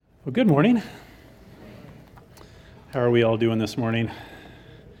Well, good morning. How are we all doing this morning?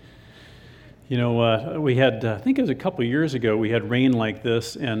 We had, I think it was a couple years ago, we had rain like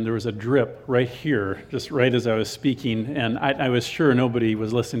this, and there was a drip right here, just right as I was speaking, and I was sure nobody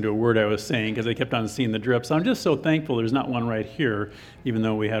was listening to a word I was saying because I kept on seeing the drips. I'm just so thankful there's not one right here, even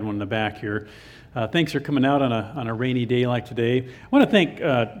though we had one in the back here. Thanks for coming out on a rainy day like today. I want to thank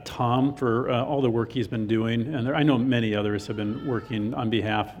Tom for all the work he's been doing, and I know many others have been working on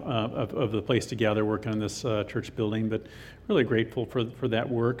behalf of the Place Together, working on this church building, but really grateful for that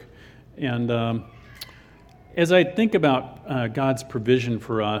work. And as I think about God's provision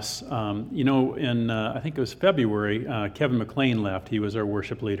for us, I think it was February, Kevin McLean left. He was our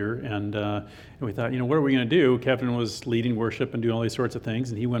worship leader, and we thought, what are we going to do? Kevin was leading worship and doing all these sorts of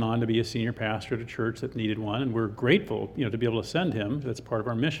things, and he went on to be a senior pastor at a church that needed one, and we're grateful, to be able to send him. That's part of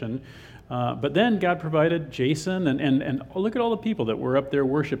our mission. But then God provided Jason, and look at all the people that were up there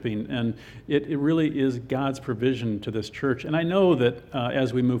worshiping, and it really is God's provision to this church. And I know that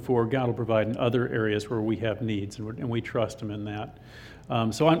as we move forward, God will provide in other areas where we have needs, and we trust Him in that.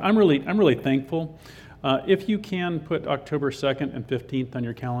 So I'm really thankful. If you can put October 2nd and 15th on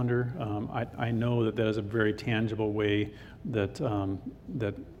your calendar, I know that is a very tangible way that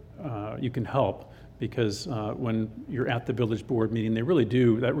you can help. Because when you're at the village board meeting, that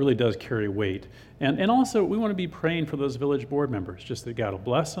really does carry weight. And also, we want to be praying for those village board members, just that God will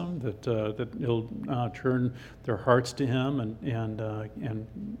bless them, that He'll turn their hearts to Him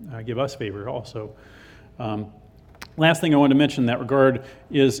and give us favor also. Last thing I want to mention in that regard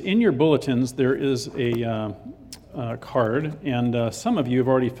is in your bulletins, there is a card, and some of you have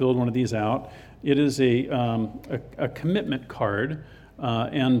already filled one of these out. It is a commitment card,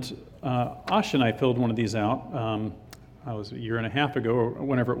 and Ash and I filled one of these out, I was a year and a half ago, or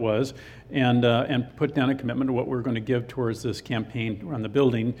whenever it was, and put down a commitment to what we're going to give towards this campaign on the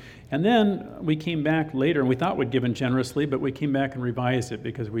building. And then we came back later, and we thought we'd given generously, but we came back and revised it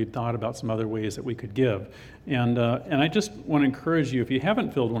because we'd thought about some other ways that we could give. And I just want to encourage you, if you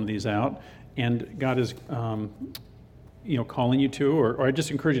haven't filled one of these out, and God is calling you to, or I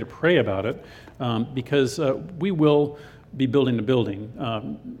just encourage you to pray about it, because we will be building a building,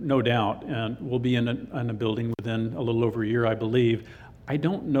 no doubt, and we'll be in a building within a little over a year, I believe. I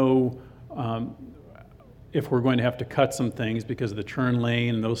don't know if we're going to have to cut some things because of the turn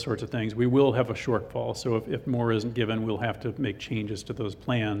lane and those sorts of things. We will have a shortfall, so if more isn't given, we'll have to make changes to those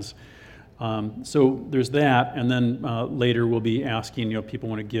plans. So there's that, and then later we'll be asking, people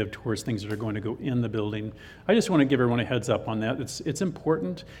want to give towards things that are going to go in the building. I just want to give everyone a heads up on that. It's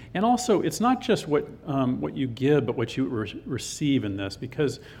important, and also it's not just what you give, but what you receive in this,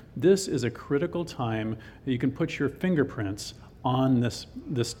 because this is a critical time that you can put your fingerprints on this.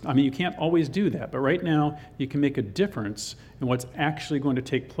 I mean, you can't always do that, but right now you can make a difference in what's actually going to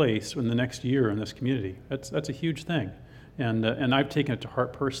take place in the next year in this community. That's a huge thing. And I've taken it to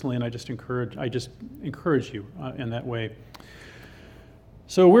heart personally, and I just encourage you in that way.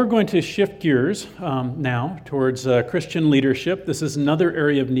 So we're going to shift gears now towards Christian leadership. This is another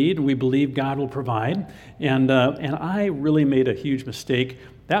area of need, and we believe God will provide. And I really made a huge mistake.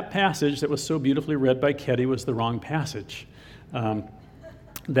 That passage that was so beautifully read by Ketty was the wrong passage.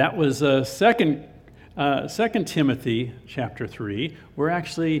 That was Second Timothy chapter 3. We're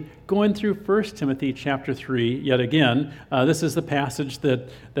actually going through 1 Timothy chapter 3 yet again. This is the passage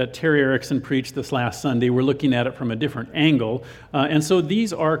that Terry Erickson preached this last Sunday. We're looking at it from a different angle. And so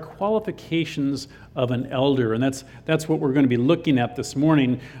these are qualifications of an elder, and that's what we're going to be looking at this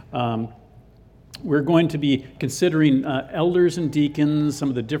morning. We're going to be considering elders and deacons, some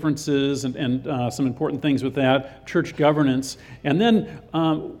of the differences and some important things with that, church governance. And then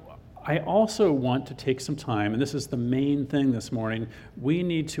I also want to take some time, and this is the main thing this morning. We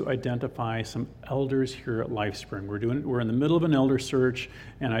need to identify some elders here at LifeSpring. We're in the middle of an elder search,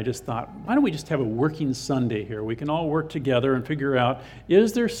 and I just thought, why don't we just have a working Sunday here? We can all work together and figure out,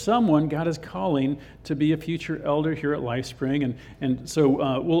 is there someone God is calling to be a future elder here at LifeSpring? And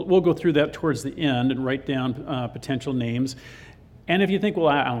so we'll go through that towards the end and write down potential names. And if you think, well,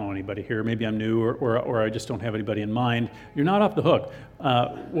 I don't know anybody here, maybe I'm new, or I just don't have anybody in mind, you're not off the hook.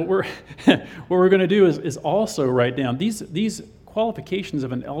 What we're going to do is also write down these qualifications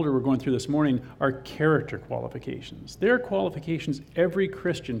of an elder we're going through this morning are character qualifications. They're qualifications every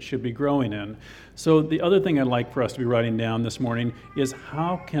Christian should be growing in. So the other thing I'd like for us to be writing down this morning is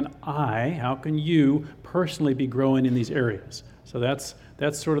how can you personally be growing in these areas? So that's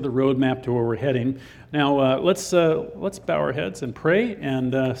sort of the roadmap to where we're heading. Now let's bow our heads and pray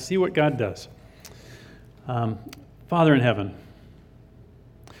and see what God does. Father in heaven,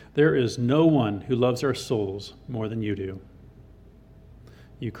 there is no one who loves our souls more than you do.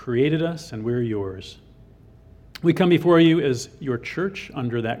 You created us, and we're yours. We come before you as your church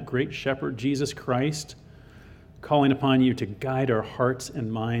under that great shepherd, Jesus Christ, calling upon you to guide our hearts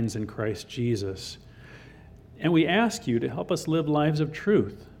and minds in Christ Jesus. And we ask you to help us live lives of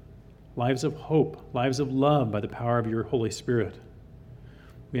truth, lives of hope, lives of love by the power of your Holy Spirit.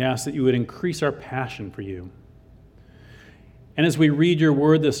 We ask that you would increase our passion for you. And as we read your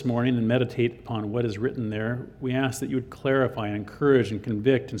word this morning and meditate upon what is written there, we ask that you would clarify and encourage and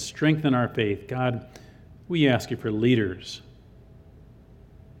convict and strengthen our faith. God, we ask you for leaders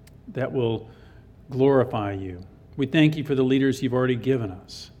that will glorify you. We thank you for the leaders you've already given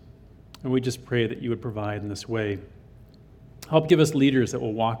us. And we just pray that you would provide in this way. Help give us leaders that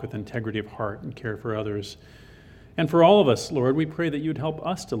will walk with integrity of heart and care for others. And for all of us, Lord, we pray that you'd help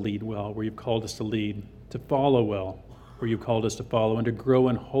us to lead well where you've called us to lead, to follow well where you've called us to follow, and to grow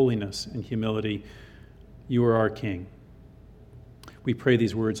in holiness and humility. You are our King. We pray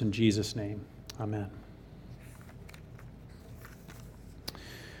these words in Jesus' name. Amen.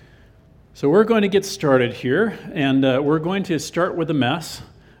 So we're going to get started here, and we're going to start with a mess.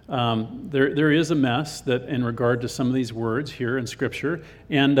 There is a mess that in regard to some of these words here in Scripture,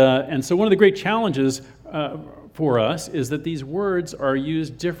 and so one of the great challenges for us is that these words are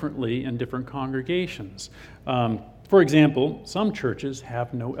used differently in different congregations. For example, some churches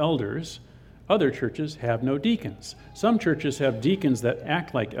have no elders. Other churches have no deacons. Some churches have deacons that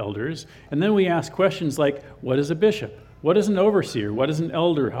act like elders, and then we ask questions like, what is a bishop? What is an overseer? What is an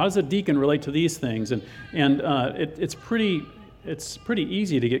elder? How does a deacon relate to these things? And it's pretty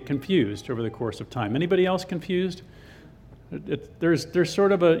easy to get confused over the course of time. Anybody else confused? There's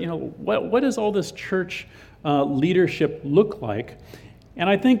sort of a, what does all this church leadership look like? And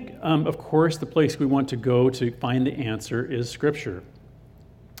I think, of course, the place we want to go to find the answer is Scripture.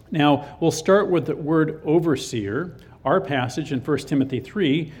 Now, we'll start with the word overseer. Our passage in 1 Timothy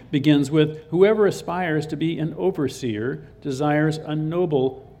 3 begins with, whoever aspires to be an overseer desires a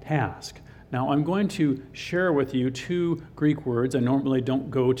noble task. Now, I'm going to share with you two Greek words. I normally don't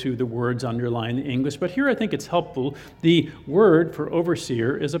go to the words underlying the English, but here I think it's helpful. The word for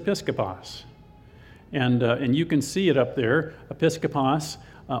overseer is episkopos. And you can see it up there. Episkopos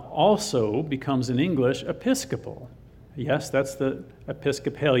also becomes in English episcopal. Yes, that's the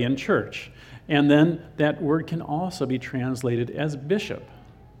Episcopalian church. And then that word can also be translated as bishop.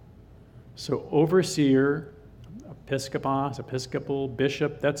 So overseer, episkopos, episcopal,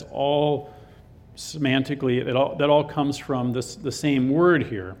 bishop, that's all semantically, that all comes from the same word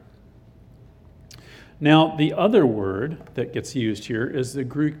here. Now, the other word that gets used here is the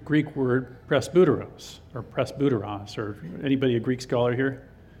Greek word presbyteros, or anybody a Greek scholar here?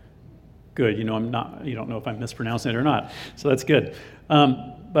 Good, you don't know if I'm mispronouncing it or not, so that's good.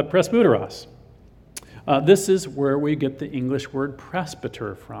 But presbyteros, this is where we get the English word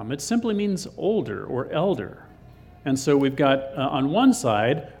presbyter from. It simply means older or elder. And so we've got on one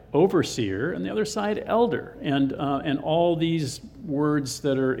side overseer, and the other side elder, and all these words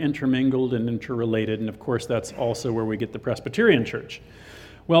that are intermingled and interrelated, and of course that's also where we get the Presbyterian Church.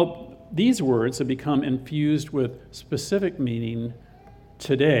 Well, these words have become infused with specific meaning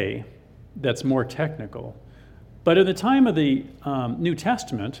today that's more technical. But at the time of the New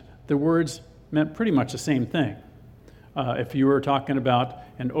Testament, the words meant pretty much the same thing. If you were talking about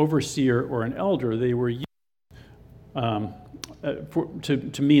an overseer or an elder, they were used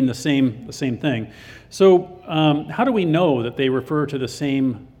to mean the same thing. So how do we know that they refer to the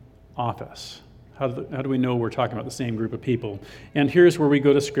same office? How do we know we're talking about the same group of people? And here's where we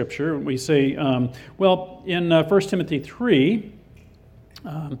go to Scripture. We say, in 1 Timothy 3,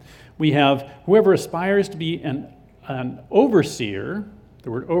 we have, whoever aspires to be an overseer, the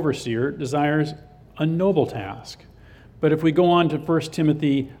word overseer, desires a noble task. But if we go on to 1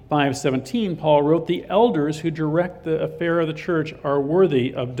 Timothy 5:17, Paul wrote, the elders who direct the affair of the church are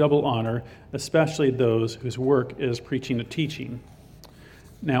worthy of double honor, especially those whose work is preaching and teaching.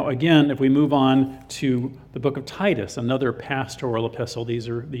 Now, again, if we move on to the book of Titus, another pastoral epistle,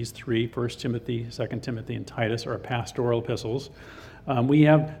 these three, 1 Timothy, 2 Timothy, and Titus, are pastoral epistles. We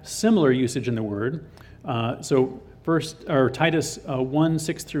have similar usage in the word. Titus 1,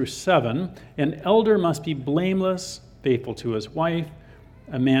 6 through 7, an elder must be blameless, faithful to his wife,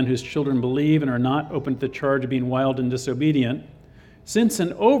 a man whose children believe and are not open to the charge of being wild and disobedient. Since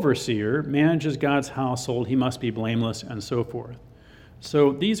an overseer manages God's household, he must be blameless, and so forth.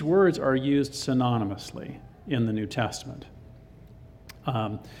 So these words are used synonymously in the New Testament.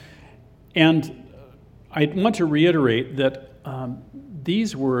 And I want to reiterate that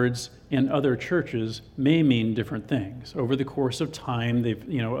these words in other churches may mean different things. Over the course of time, they've,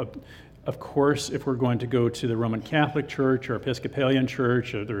 Of course, if we're going to go to the Roman Catholic Church or Episcopalian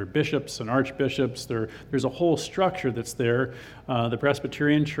Church, there are bishops and archbishops. There's a whole structure that's there. The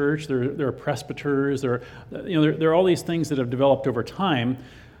Presbyterian Church, there are presbyters. There are all these things that have developed over time.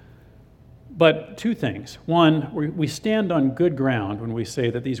 But two things. One, we stand on good ground when we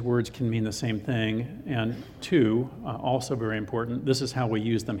say that these words can mean the same thing. And two, also very important, this is how we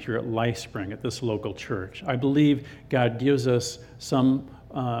use them here at LifeSpring, at this local church. I believe God gives us some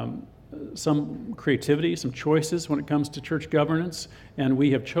creativity, some choices when it comes to church governance, and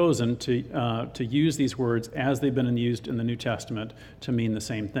we have chosen to use these words as they've been used in the New Testament to mean the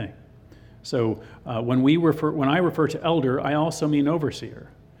same thing. So when I refer to elder, I also mean overseer.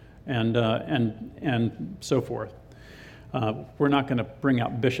 And so forth. We're not going to bring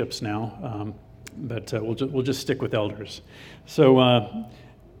out bishops now, but we'll just stick with elders. So,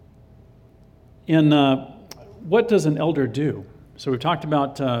 what does an elder do? So we've talked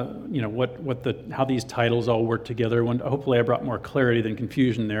about how these titles all work together. Hopefully, I brought more clarity than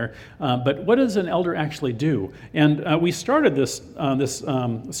confusion there. But what does an elder actually do? And we started this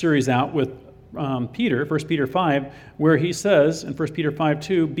series out with Peter, 1 Peter 5, where he says in 1 Peter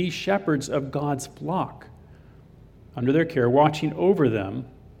 5:2, be shepherds of God's flock, under their care, watching over them.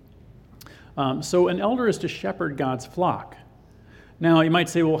 So an elder is to shepherd God's flock. Now, you might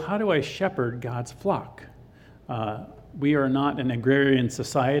say, well, how do I shepherd God's flock? We are not an agrarian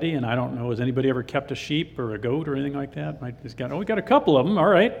society, and I don't know, has anybody ever kept a sheep or a goat or anything like that? We got a couple of them. All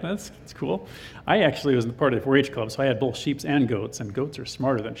right, that's cool. I actually was part of the 4-H club, so I had both sheep and goats are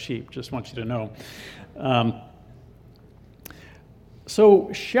smarter than sheep, just want you to know.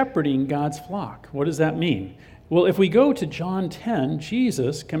 So shepherding God's flock, what does that mean? Well, if we go to John 10,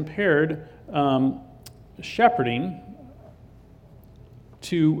 Jesus compared shepherding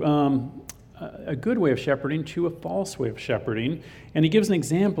to a good way of shepherding to a false way of shepherding. And he gives an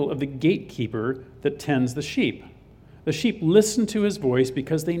example of the gatekeeper that tends the sheep. The sheep listen to his voice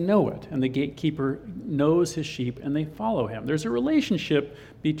because they know it, and the gatekeeper knows his sheep and they follow him. There's a relationship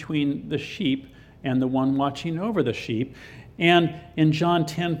between the sheep and the one watching over the sheep. And in John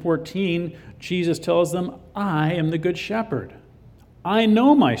 10:14, Jesus tells them, I am the good shepherd. I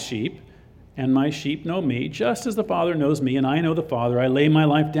know my sheep, and my sheep know me, just as the Father knows me, and I know the Father. I lay my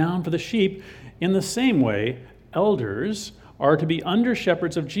life down for the sheep. In the same way, elders are to be under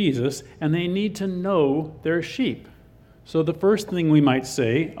shepherds of Jesus, and they need to know their sheep. So the first thing we might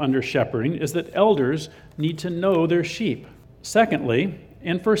say under shepherding is that elders need to know their sheep. Secondly,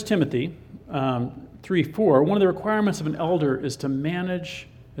 in 1 Timothy 3:4, one of the requirements of an elder is to manage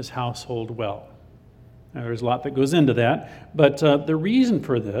his household well. Now, there's a lot that goes into that, but the reason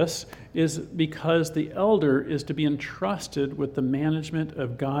for this is because the elder is to be entrusted with the management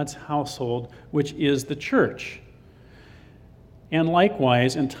of God's household, which is the church. And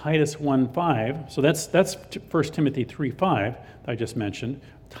likewise, in Titus 1:5, so that's 1 Timothy 3:5 I just mentioned.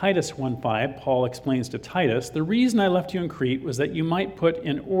 Titus 1:5, Paul explains to Titus, the reason I left you in Crete was that you might put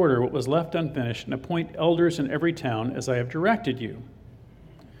in order what was left unfinished and appoint elders in every town as I have directed you.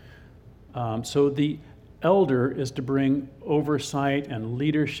 So the elder is to bring oversight and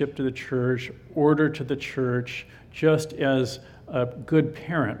leadership to the church, order to the church, just as a good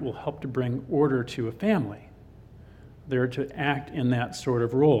parent will help to bring order to a family. They're to act in that sort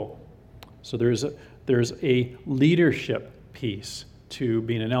of role. So there's a leadership piece to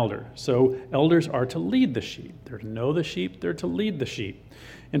being an elder. So elders are to lead the sheep. They're to know the sheep. They're to lead the sheep.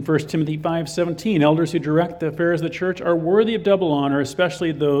 In 1 Timothy 5:17, elders who direct the affairs of the church are worthy of double honor,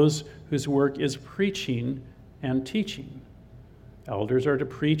 especially those whose work is preaching and teaching. Elders are to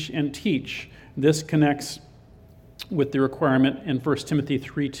preach and teach. This connects with the requirement in 1 Timothy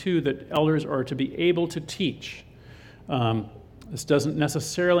 3:2 that elders are to be able to teach. This doesn't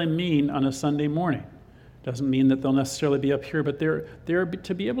necessarily mean on a Sunday morning. Doesn't mean that they'll necessarily be up here, but they're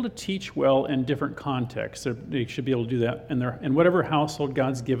to be able to teach well in different contexts. They should be able to do that in whatever household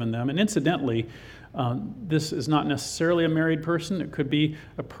God's given them. And incidentally, this is not necessarily a married person. It could be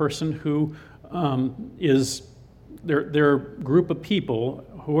a person who is their group of people,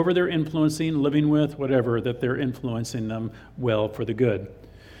 whoever they're influencing, living with, whatever, that they're influencing them well for the good.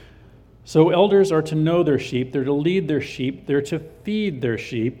 So elders are to know their sheep. They're to lead their sheep. They're to feed their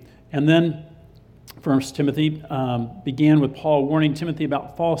sheep. And then 1 Timothy began with Paul warning Timothy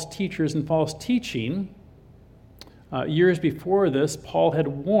about false teachers and false teaching. Years before this, Paul had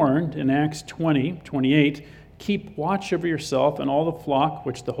warned in Acts 20:28, keep watch over yourself and all the flock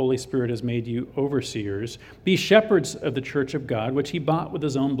which the Holy Spirit has made you overseers. Be shepherds of the church of God, which he bought with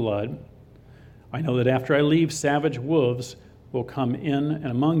his own blood. I know that after I leave, savage wolves will come in and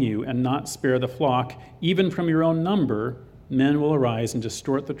among you and not spare the flock. Even from your own number, men will arise and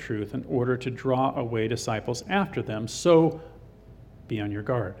distort the truth in order to draw away disciples after them. So be on your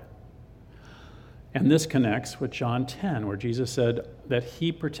guard. And this connects with John 10, where Jesus said that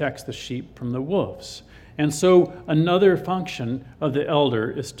he protects the sheep from the wolves. And so another function of the elder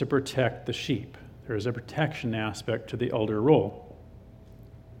is to protect the sheep. There is a protection aspect to the elder role.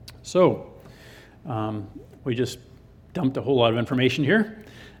 So we just dumped a whole lot of information here.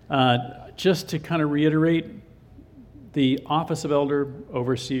 Just to kind of reiterate, the office of elder,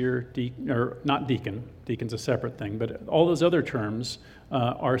 overseer, or not deacon, deacon's a separate thing, but all those other terms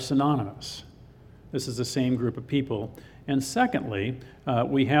are synonymous. This is the same group of people. And secondly,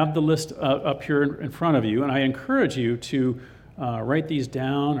 we have the list up here in front of you, and I encourage you to write these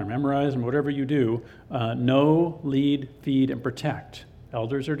down or memorize them, whatever you do. Know, lead, feed, and protect.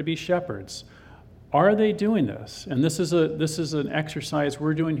 Elders are to be shepherds. Are they doing this? And this is an exercise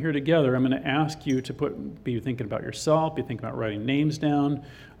we're doing here together. I'm going to ask you to be thinking about yourself, be thinking about writing names down.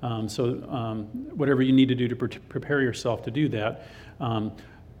 Whatever you need to do to prepare yourself to do that.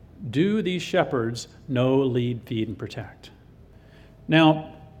 Do these shepherds know, lead, feed, and protect?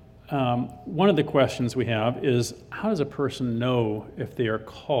 Now, one of the questions we have is, how does a person know if they are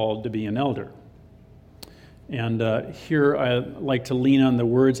called to be an elder? And here I like to lean on the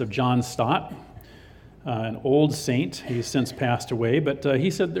words of John Stott, an old saint. He's since passed away, but he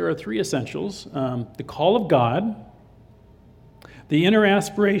said there are three essentials: the call of God, the inner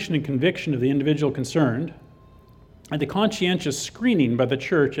aspiration and conviction of the individual concerned, and the conscientious screening by the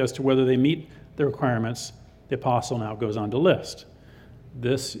church as to whether they meet the requirements the apostle now goes on to list.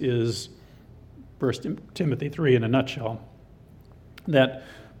 This is 1 Timothy 3 in a nutshell, that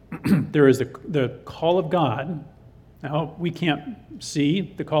there is the call of God. Now, we can't see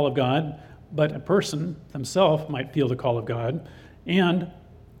the call of God, but a person themselves might feel the call of God, and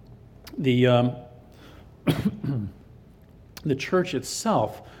the the church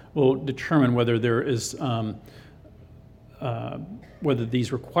itself will determine whether there is whether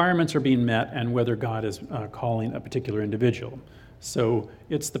these requirements are being met and whether God is calling a particular individual. So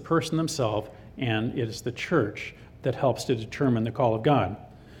it's the person themselves, and it is the church that helps to determine the call of God.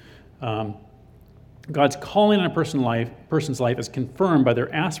 God's calling on a person's life is confirmed by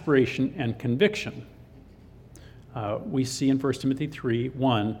their aspiration and conviction. We see in 1 Timothy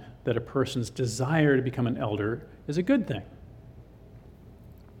 3:1 that a person's desire to become an elder is a good thing.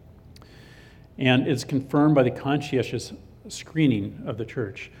 And it's confirmed by the conscientious screening of the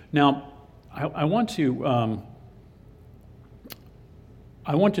church. Now, I want to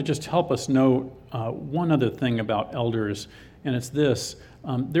just help us know one other thing about elders, and it's this.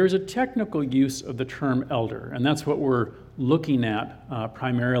 There's a technical use of the term elder, and that's what we're looking at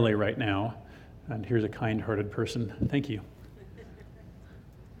primarily right now. And here's a kind-hearted person. Thank you.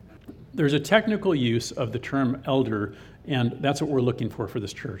 There's a technical use of the term elder, and that's what we're looking for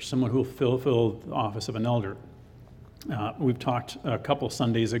this church, someone who will fulfill the office of an elder. We've talked a couple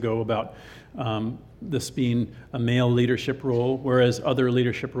Sundays ago about this being a male leadership role, whereas other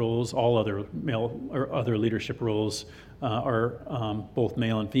leadership roles, all other male or other leadership roles are both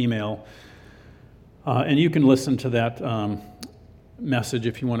male and female. And you can listen to that message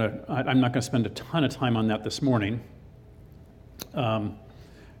if you want to. I'm not going to spend a ton of time on that this morning.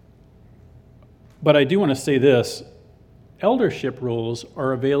 But I do want to say this. Eldership roles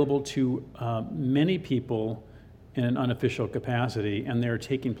are available to many people in an unofficial capacity, and they're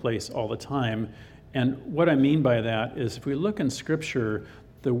taking place all the time. And what I mean by that is, if we look in Scripture,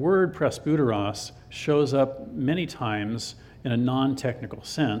 the word presbyteros shows up many times in a non-technical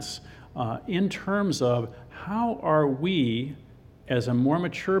sense in terms of how are we, as a more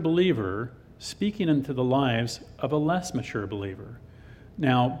mature believer, speaking into the lives of a less mature believer.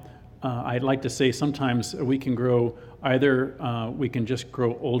 Now, I'd like to say sometimes we can grow either we can just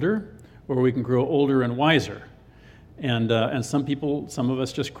grow older, or we can grow older and wiser. And some of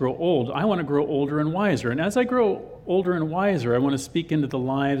us just grow old. I want to grow older and wiser. And as I grow older and wiser, I want to speak into the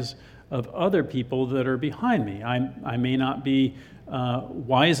lives of other people that are behind me. I may not be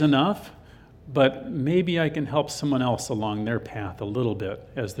wise enough, but maybe I can help someone else along their path a little bit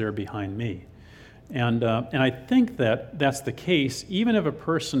as they're behind me. And I think that that's the case, even if a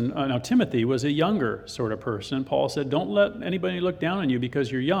person, now Timothy was a younger sort of person. Paul said, don't let anybody look down on you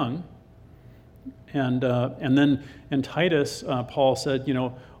because you're young. And then in Titus, Paul said,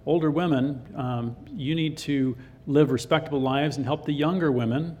 older women, you need to live respectable lives and help the younger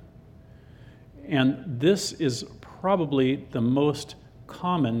women. And this is probably the most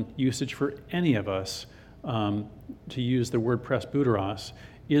common usage for any of us to use the word presbyteros,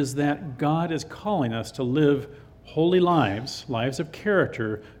 is that God is calling us to live holy lives, lives of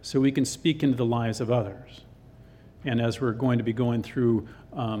character, so we can speak into the lives of others. And as we're going to be going through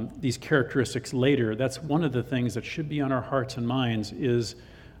these characteristics later, that's one of the things that should be on our hearts and minds is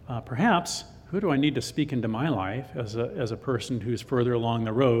perhaps, who do I need to speak into my life as a person who's further along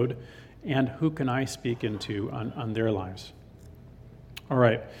the road, and who can I speak into on their lives? All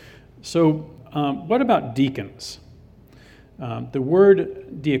right, so what about deacons? The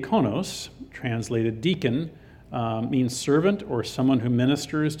word diakonos, translated deacon, means servant or someone who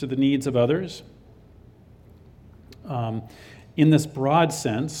ministers to the needs of others. In this broad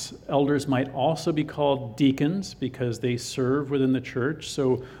sense, elders might also be called deacons because they serve within the church.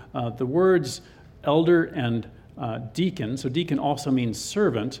 So the words elder and deacon, so deacon also means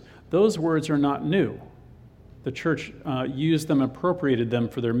servant, those words are not new. The church used them, appropriated them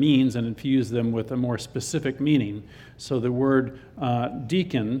for their means, and infused them with a more specific meaning. So the word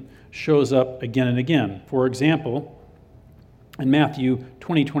deacon shows up again and again. For example, in Matthew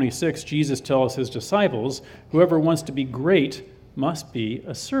 20:26, Jesus tells his disciples, whoever wants to be great must be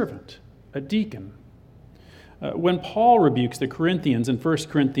a servant, a deacon. When Paul rebukes the Corinthians in 1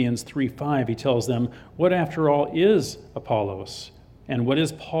 Corinthians 3:5, he tells them, what after all is Apollos? And what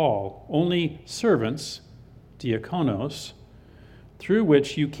is Paul? Only servants, diakonos, through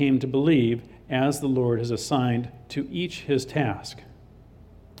which you came to believe, as the Lord has assigned to each his task.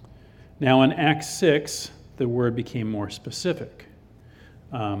 Now in Acts 6, the word became more specific.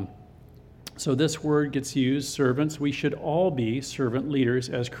 So this word gets used, servants. We should all be servant leaders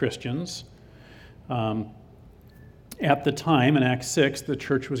as Christians. At the time, in Acts 6, the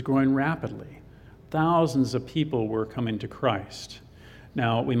church was growing rapidly. Thousands of people were coming to Christ.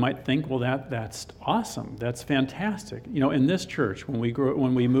 Now, we might think, well, that's awesome. That's fantastic. You know, in this church, when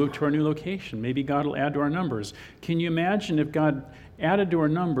we move to our new location, maybe God will add to our numbers. Can you imagine if God added to our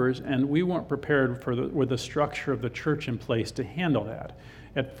numbers and we weren't prepared with the structure of the church in place to handle that?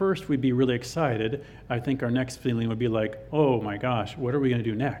 At first, we'd be really excited. I think our next feeling would be like, oh my gosh, what are we going to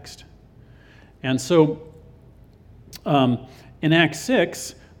do next? And so, in Acts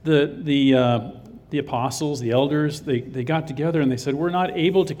 6, the apostles, the elders, they got together and they said, we're not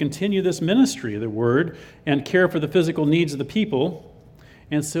able to continue this ministry of the word and care for the physical needs of the people.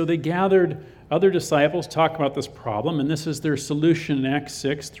 And so they gathered other disciples, talk about this problem, and this is their solution in Acts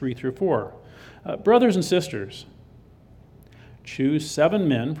 6, 3-4. Brothers and sisters, choose 7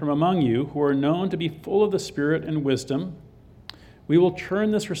 men from among you who are known to be full of the Spirit and wisdom. We will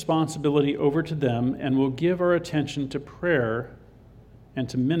turn this responsibility over to them and will give our attention to prayer and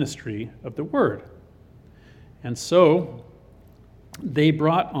to ministry of the word. And so they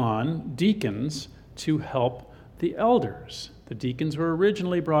brought on deacons to help the elders. The deacons were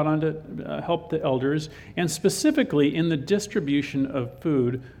originally brought on to help the elders, and specifically in the distribution of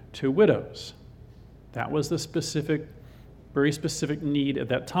food to widows. That was the very specific need at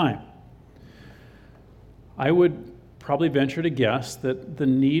that time. I would probably venture to guess that the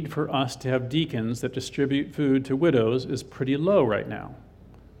need for us to have deacons that distribute food to widows is pretty low right now.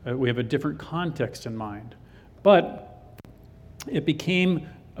 We have a different context in mind. But it became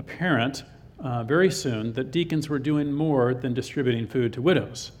apparent very soon that deacons were doing more than distributing food to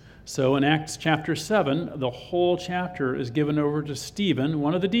widows. So in Acts chapter 7, the whole chapter is given over to Stephen,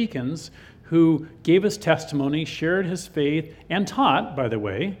 one of the deacons, who gave his testimony, shared his faith, and taught, by the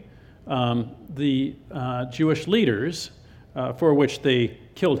way, the Jewish leaders for which they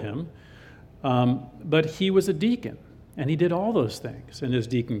killed him. But he was a deacon. And he did all those things in his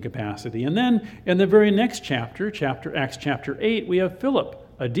deacon capacity. And then in the very next chapter, Acts chapter 8, we have Philip,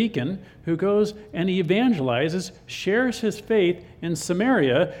 a deacon, who goes and he evangelizes, shares his faith in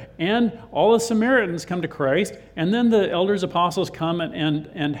Samaria, and all the Samaritans come to Christ, and then the elders, apostles come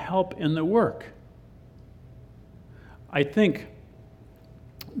and help in the work. I think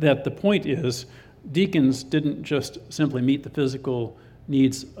that the point is, deacons didn't just simply meet the physical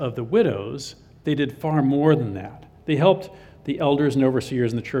needs of the widows, they did far more than that. They helped the elders and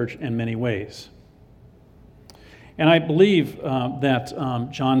overseers in the church in many ways. And I believe that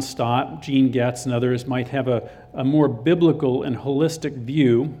John Stott, Gene Getz, and others might have a more biblical and holistic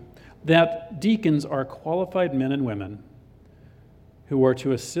view that deacons are qualified men and women who are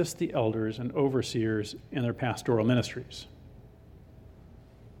to assist the elders and overseers in their pastoral ministries.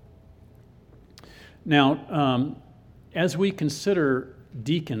 Now, as we consider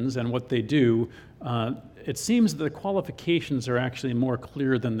deacons and what they do, it seems that the qualifications are actually more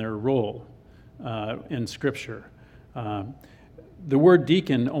clear than their role in Scripture. The word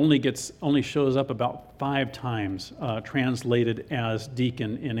deacon only shows up about 5 times translated as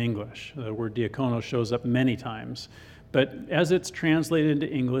deacon in English. The word diakonos shows up many times. But as it's translated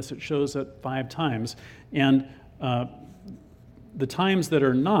into English, it shows up 5 times. And The times that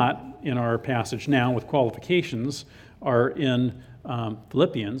are not in our passage now with qualifications are in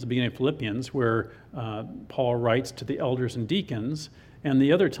Philippians, the beginning of Philippians, where Paul writes to the elders and deacons, and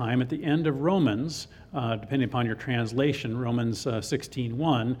the other time at the end of Romans, depending upon your translation, Romans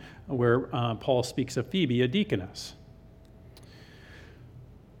 16:1, where Paul speaks of Phoebe, a deaconess.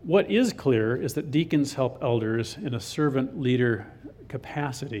 What is clear is that deacons help elders in a servant leader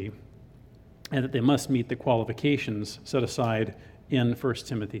capacity, and that they must meet the qualifications set aside in 1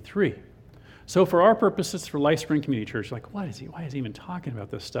 Timothy 3. So for our purposes, for LifeSpring Community Church, like, why is he even talking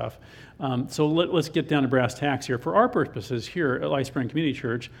about this stuff? So let's get down to brass tacks here. For our purposes here at LifeSpring Community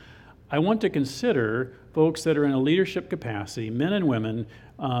Church, I want to consider folks that are in a leadership capacity, men and women,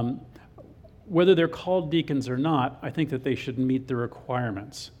 whether they're called deacons or not. I think that they should meet the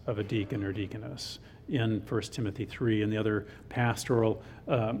requirements of a deacon or deaconess in 1 Timothy 3 and the other pastoral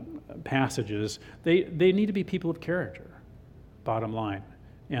passages. They need to be people of character, bottom line.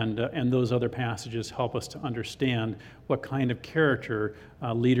 And those other passages help us to understand what kind of character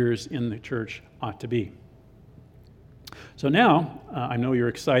leaders in the church ought to be. So now, I know you're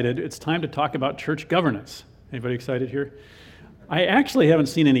excited. It's time to talk about church governance. Anybody excited here? I actually haven't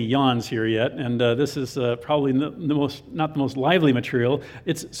seen any yawns here yet, and this is probably not the most lively material.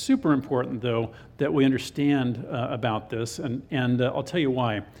 It's super important, though, that we understand about this, and I'll tell you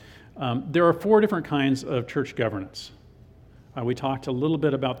why. There are 4 different kinds of church governance. We talked a little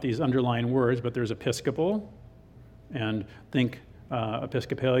bit about these underlying words, but there's Episcopal, and think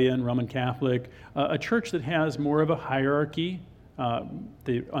Episcopalian, Roman Catholic, a church that has more of a hierarchy.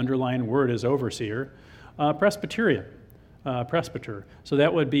 The underlying word is overseer. Presbyterian, presbyter. So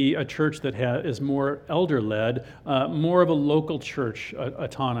that would be a church that is more elder-led, more of a local church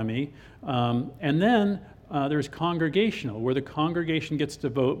autonomy. And then there's congregational, where the congregation gets to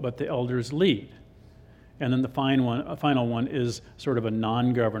vote, but the elders lead. And then the final one is sort of a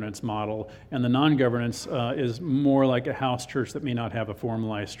non-governance model. And the non-governance is more like a house church that may not have a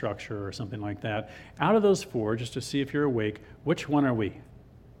formalized structure or something like that. Out of those 4, just to see if you're awake, which one are we?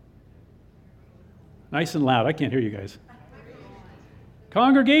 Nice and loud. I can't hear you guys.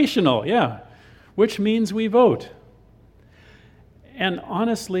 Congregational, yeah. Which means we vote. And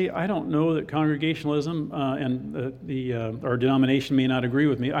honestly, I don't know that Congregationalism and our denomination may not agree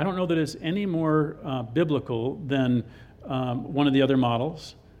with me. I don't know that it's any more biblical than one of the other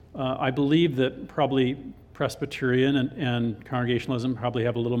models. I believe that probably Presbyterian and Congregationalism probably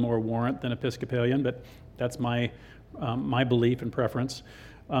have a little more warrant than Episcopalian, but that's my belief and preference.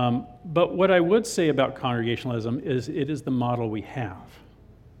 But what I would say about Congregationalism is it is the model we have.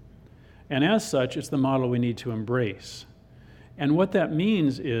 And as such, it's the model we need to embrace. And what that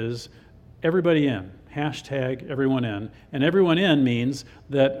means is everybody in, hashtag everyone in. And everyone in means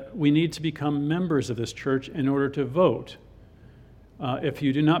that we need to become members of this church in order to vote. If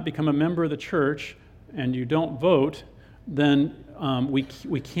you do not become a member of the church and you don't vote, then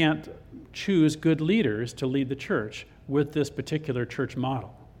we can't choose good leaders to lead the church with this particular church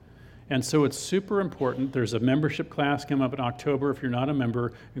model. And so it's super important. There's a membership class coming up in October. If you're not a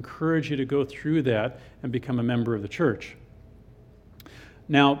member, I encourage you to go through that and become a member of the church.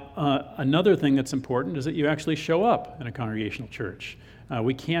 Now, another thing that's important is that you actually show up in a congregational church.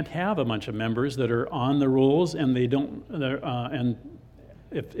 We can't have a bunch of members that are on the rolls and they don't. And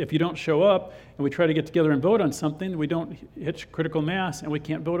if you don't show up and we try to get together and vote on something, we don't hit critical mass and we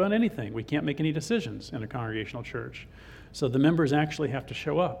can't vote on anything. We can't make any decisions in a congregational church. So the members actually have to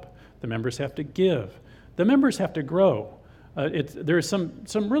show up. The members have to give. The members have to grow. There's some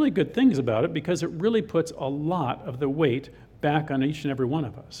really good things about it because it really puts a lot of the weight back on each and every one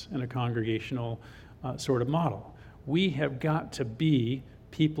of us in a congregational sort of model. We have got to be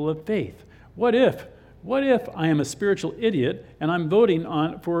people of faith. What if I am a spiritual idiot and I'm voting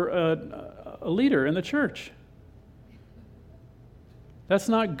for a leader in the church? That's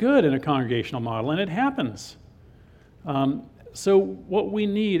not good in a congregational model, and it happens. So what we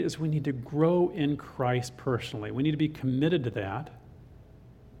need is we need to grow in Christ personally. We need to be committed to that.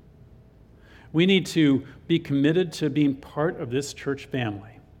 We need to be committed to being part of this church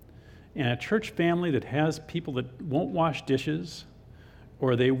family. And a church family that has people that won't wash dishes,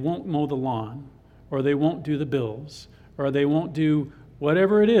 or they won't mow the lawn, or they won't do the bills, or they won't do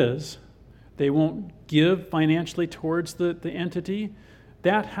whatever it is, they won't give financially towards the entity,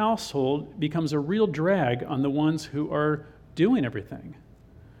 that household becomes a real drag on the ones who are doing everything.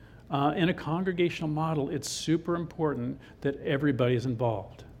 In a congregational model, it's super important that everybody's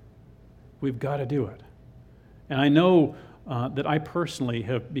involved. We've got to do it. And I know that I personally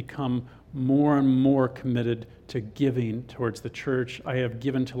have become more and more committed to giving towards the church. I have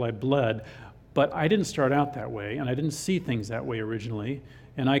given till I bled. But I didn't start out that way, and I didn't see things that way originally.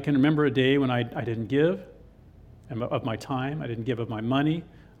 And I can remember a day when I didn't give of my time, I didn't give of my money.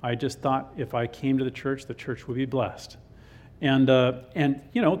 I just thought if I came to the church would be blessed. And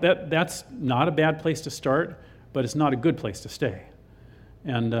that's not a bad place to start, but it's not a good place to stay.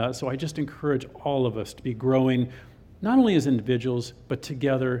 And so I just encourage all of us to be growing, not only as individuals, but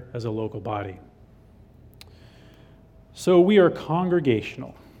together as a local body. So we are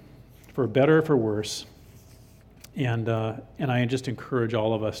congregational, for better or for worse, and I just encourage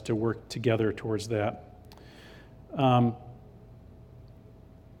all of us to work together towards that.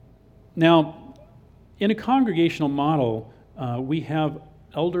 Now, in a congregational model, we have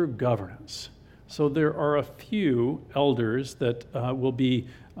elder governance. So there are a few elders that will be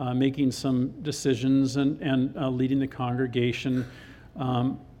making some decisions and leading the congregation,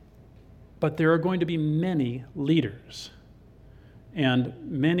 but there are going to be many leaders and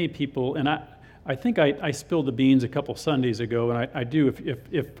many people. And I think I spilled the beans a couple Sundays ago, and I do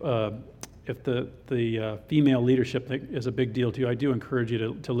if the female leadership is a big deal to you, I do encourage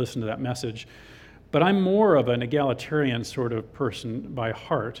you to listen to that message. But I'm more of an egalitarian sort of person by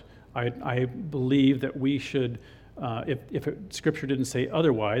heart. I believe that we should, if Scripture didn't say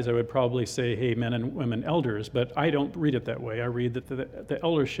otherwise, I would probably say, hey, men and women elders, but I don't read it that way. I read that the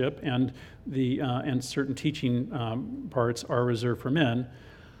eldership and certain teaching parts are reserved for men.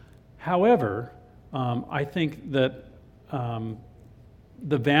 However, I think that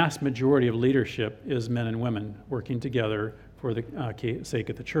the vast majority of leadership is men and women working together for the sake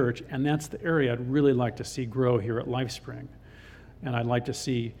of the church, and that's the area I'd really like to see grow here at LifeSpring. And I'd like to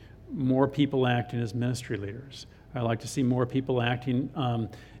see more people acting as ministry leaders. I'd like to see more people acting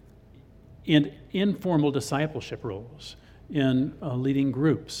in informal discipleship roles, in leading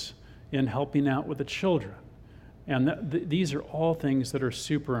groups, in helping out with the children. And these are all things that are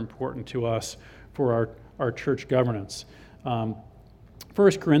super important to us for our church governance. 1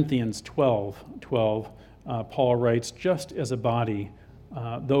 Corinthians 12, Paul writes, just as a body,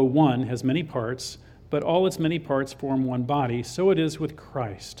 though one has many parts, but all its many parts form one body, so it is with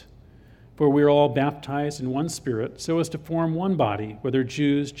Christ. For we are all baptized in one Spirit, so as to form one body, whether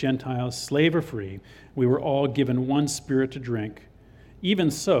Jews, Gentiles, slave or free. We were all given one Spirit to drink. Even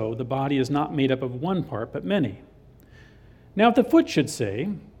so, the body is not made up of one part, but many. Now if the foot should say,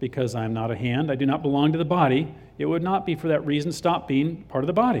 because I am not a hand, I do not belong to the body, it would not be for that reason stop being part of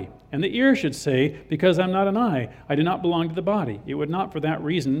the body. And the ear should say, because I'm not an eye, I do not belong to the body. It would not for that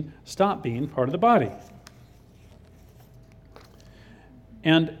reason stop being part of the body.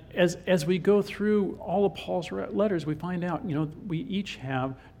 And as we go through all of Paul's letters, we find out, we each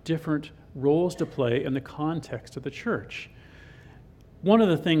have different roles to play in the context of the church. One of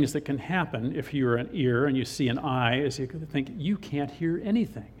the things that can happen if you're an ear and you see an eye is you can think you can't hear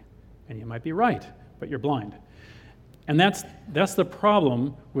anything. And you might be right, but you're blind. And that's the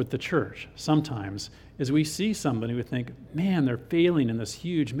problem with the church sometimes, is we see somebody, we think, man, they're failing in this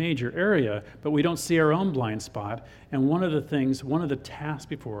huge major area, but we don't see our own blind spot. And one of the tasks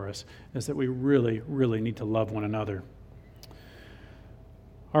before us is that we really, really need to love one another.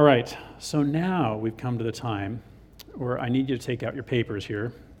 All right, so now we've come to the time where I need you to take out your papers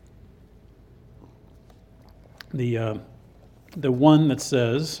here. The one that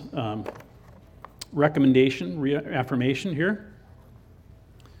says affirmation here.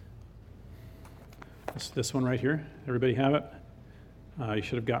 This one right here. Everybody have it? You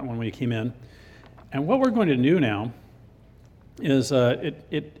should have gotten one when you came in. And what we're going to do now is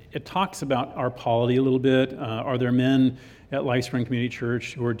it talks about our polity a little bit. Are there men at LifeSpring Community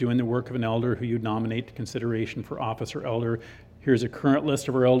Church who are doing the work of an elder who you'd nominate to consideration for office or elder? Here's a current list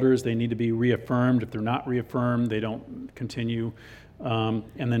of our elders. They need to be reaffirmed. If they're not reaffirmed, they don't continue. And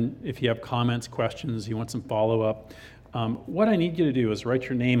then if you have comments, questions, you want some follow-up, what I need you to do is write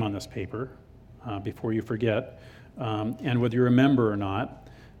your name on this paper before you forget, and whether you're a member or not.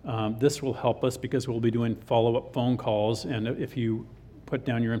 This will help us because we'll be doing follow-up phone calls, and if you put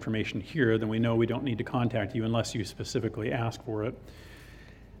down your information here, then we know we don't need to contact you unless you specifically ask for it.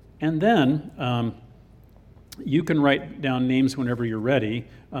 And then you can write down names whenever you're ready.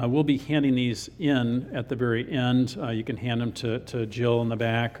 We'll be handing these in at the very end. You can hand them to Jill in the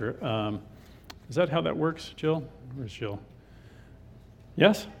back. Or is that how that works, Jill? Where's Jill?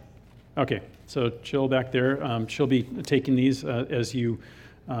 Yes? Okay, so Jill back there. She'll be taking these as you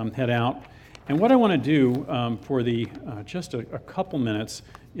head out. And what I want to do for just a couple minutes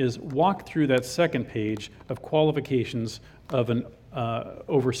is walk through that second page of qualifications of an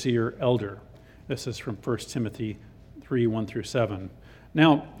overseer elder. This is from 1 Timothy 3, 1 through 7.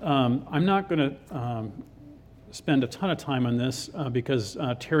 Now, I'm not going to spend a ton of time on this because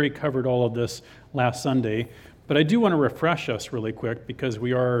Terry covered all of this last Sunday, but I do want to refresh us really quick because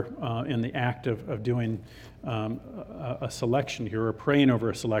we are in the act of doing a selection here, or praying over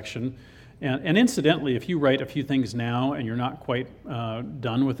a selection. And incidentally, if you write a few things now and you're not quite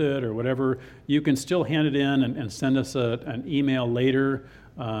done with it or whatever, you can still hand it in and send us an email later,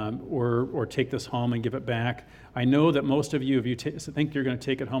 or take this home and give it back. I know that most of you, if you think you're going to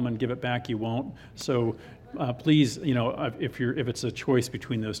take it home and give it back, you won't. So please, if it's a choice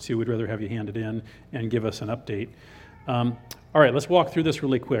between those two, we'd rather have you hand it in and give us an update. All right, let's walk through this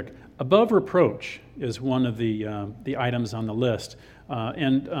really quick. Above reproach is one of the items on the list,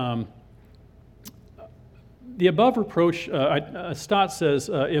 and the above reproach, Stott says,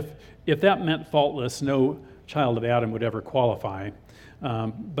 if that meant faultless, no child of Adam would ever qualify,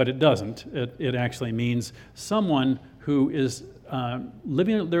 but it doesn't. It actually means someone who is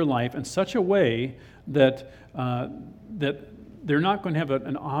living their life in such a way that they're not going to have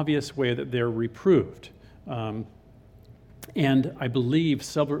an obvious way that they're reproved. And I believe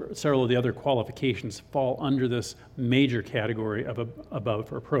several of the other qualifications fall under this major category of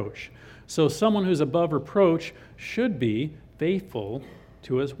above reproach. So someone who's above reproach should be faithful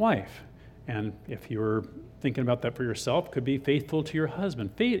to his wife. And if you're thinking about that for yourself, could be faithful to your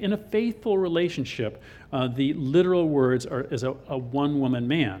husband. In a faithful relationship, the literal words is a one-woman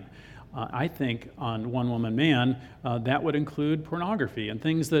man. I think on one-woman man, that would include pornography and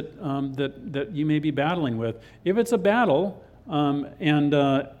things that you may be battling with. If it's a battle and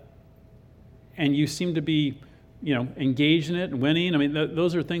you seem to be engaged in it and winning, I mean,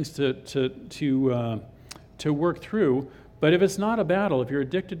 those are things to work through. But if it's not a battle, if you're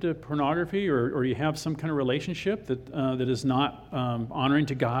addicted to pornography or you have some kind of relationship that is not honoring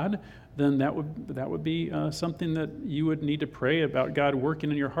to God, then that would be something that you would need to pray about God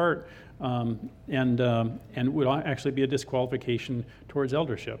working in your heart, and would actually be a disqualification towards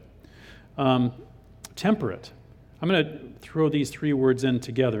eldership. Temperate. I'm going to throw these three words in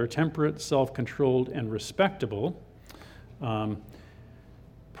together: temperate, self-controlled, and respectable.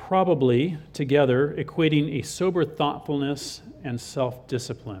 Probably together, equating a sober thoughtfulness and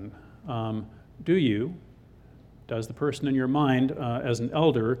self-discipline. Does the person in your mind as an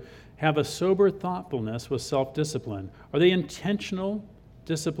elder have a sober thoughtfulness with self-discipline? Are they intentional,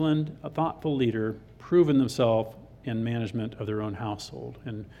 disciplined, a thoughtful leader, proven themselves in management of their own household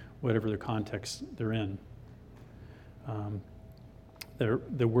and whatever the context they're in?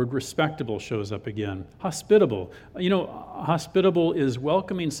 The word respectable shows up again. Hospitable. Hospitable is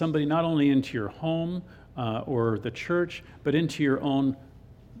welcoming somebody not only into your home or the church, but into your own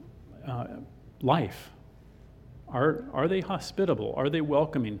life. Are they hospitable? Are they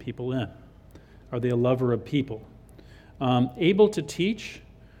welcoming people in? Are they a lover of people? Able to teach,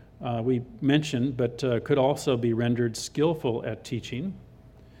 we mentioned, but could also be rendered skillful at teaching.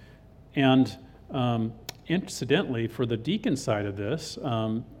 And incidentally, for the deacon side of this,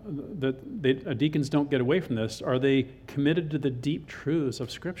 deacons don't get away from this. Are they committed to the deep truths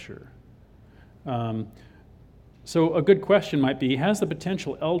of Scripture? So a good question might be, has the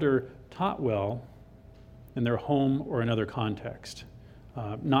potential elder taught well in their home or another context?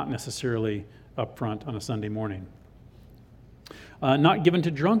 Not necessarily up front on a Sunday morning. Not given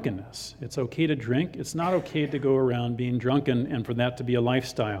to drunkenness. It's okay to drink. It's not okay to go around being drunken and for that to be a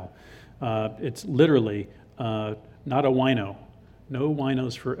lifestyle. It's literally not a wino. No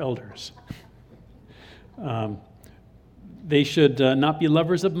winos for elders. They should not be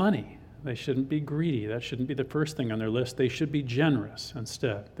lovers of money. They shouldn't be greedy. That shouldn't be the first thing on their list. They should be generous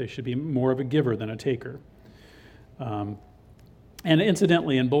instead. They should be more of a giver than a taker. And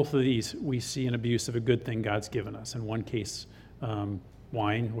incidentally, in both of these, we see an abuse of a good thing God's given us. In one case,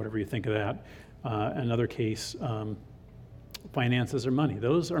 wine, whatever you think of that. Another case, finances or money.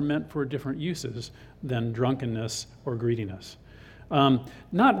 Those are meant for different uses than drunkenness or greediness.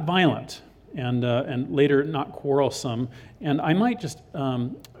 Not violent, and later not quarrelsome. And I might just,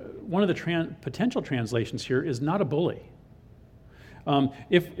 one of the potential translations here is not a bully.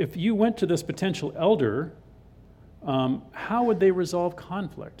 If you went to this potential elder, how would they resolve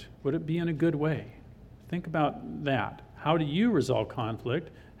conflict? Would it be in a good way? Think about that. How do you resolve conflict?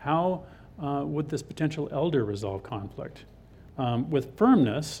 How would this potential elder resolve conflict? With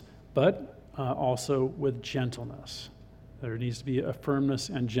firmness, but also with gentleness. There needs to be a firmness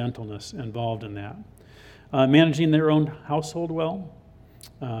and gentleness involved in that. Managing their own household well,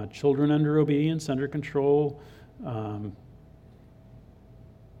 children under obedience, under control. I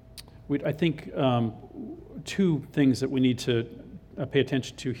think two things that we need to pay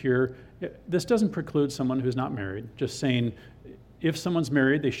attention to here. This doesn't preclude someone who's not married, just saying if someone's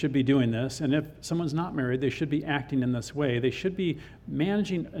married, they should be doing this, and if someone's not married, they should be acting in this way. They should be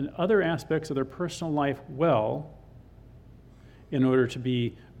managing in other aspects of their personal life well in order to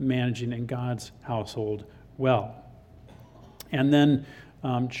be managing in God's household well. And then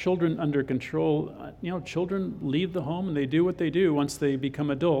children under control, children leave the home and they do what they do once they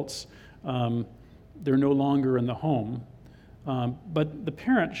become adults. They're no longer in the home. But the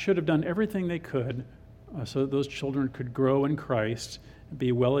parent should have done everything they could so that those children could grow in Christ,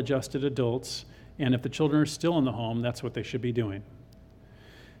 be well-adjusted adults, and if the children are still in the home, that's what they should be doing.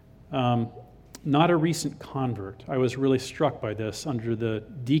 Not a recent convert. I was really struck by this under the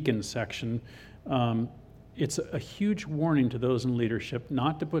Deacons section. It's a huge warning to those in leadership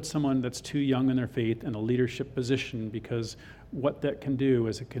not to put someone that's too young in their faith in a leadership position, because what that can do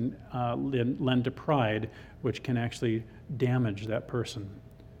is it can lend to pride, which can actually damage that person.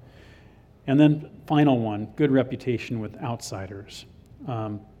 And then final one, good reputation with outsiders.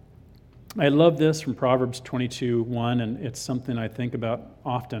 I love this from Proverbs 22:1, and it's something I think about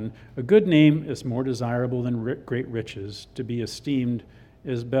often. A good name is more desirable than great riches. To be esteemed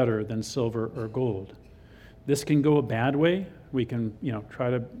is better than silver or gold. This can go a bad way. We can, try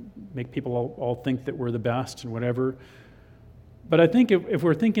to make people all think that we're the best and whatever. But I think if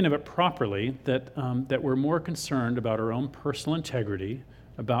we're thinking of it properly, that we're more concerned about our own personal integrity,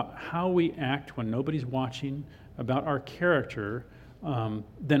 about how we act when nobody's watching, about our character,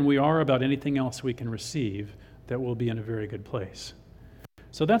 than we are about anything else we can receive, that we'll be in a very good place.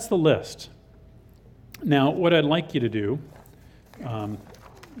 So that's the list. Now, what I'd like you to do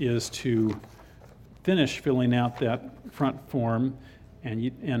is to finish filling out that front form,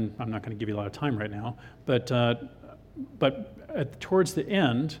 and I'm not going to give you a lot of time right now, but towards the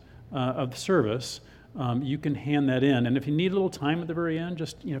end of the service, you can hand that in. And if you need a little time at the very end,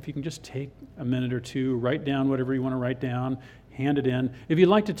 just if you can just take a minute or two, write down whatever you want to write down, hand it in. If you'd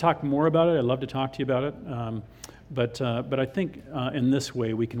like to talk more about it, I'd love to talk to you about it. But I think in this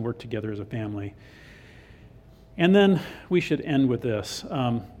way we can work together as a family. And then we should end with this.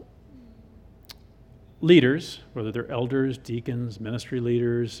 Leaders, whether they're elders, deacons, ministry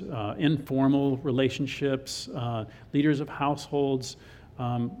leaders, informal relationships, leaders of households,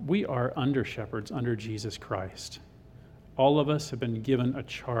 we are under shepherds under Jesus Christ. All of us have been given a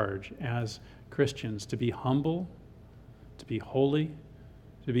charge as Christians to be humble, to be holy,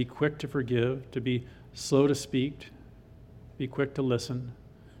 to be quick to forgive, to be slow to speak, to be quick to listen,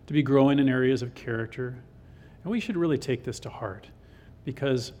 to be growing in areas of character. And we should really take this to heart,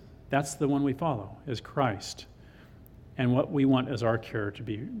 because that's the one we follow, is Christ. And what we want is our character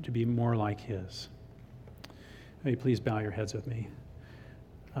to be more like his. Will you please bow your heads with me?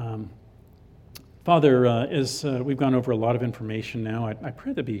 Father, as we've gone over a lot of information now, I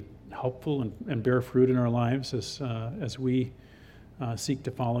pray that be helpful and bear fruit in our lives as we seek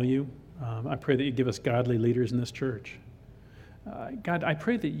to follow you. I pray that you give us godly leaders in this church. God, I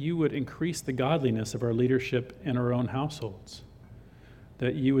pray that you would increase the godliness of our leadership in our own households,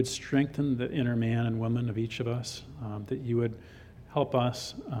 that you would strengthen the inner man and woman of each of us, that you would help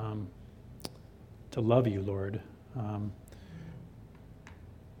us to love you, Lord.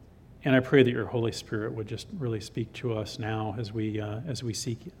 And I pray that your Holy Spirit would just really speak to us now as we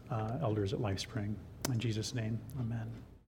seek elders at LifeSpring. In Jesus' name, amen.